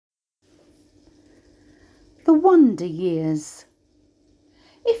The Wonder Years.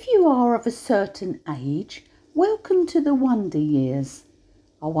 If you are of a certain age, welcome to the Wonder Years.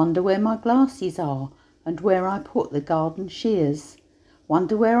 I wonder where my glasses are and where I put the garden shears.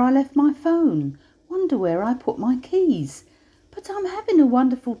 Wonder where I left my phone, wonder where I put my keys. But I'm having a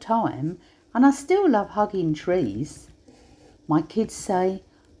wonderful time and I still love hugging trees. My kids say,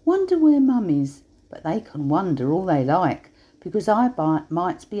 wonder where mum is, but they can wonder all they like because I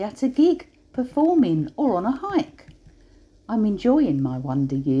might be at a gig, performing or on a hike. I'm enjoying my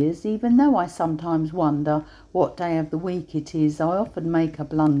wonder years, even though I sometimes wonder what day of the week it is. I often make a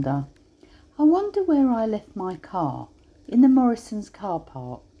blunder. I wonder where I left my car, in the Morrison's car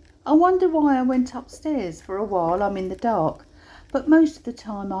park. I wonder why I went upstairs for a while, I'm in the dark. But most of the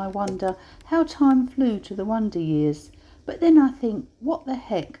time I wonder how time flew to the wonder years. But then I think, what the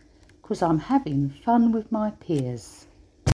heck, 'cause I'm having fun with my peers.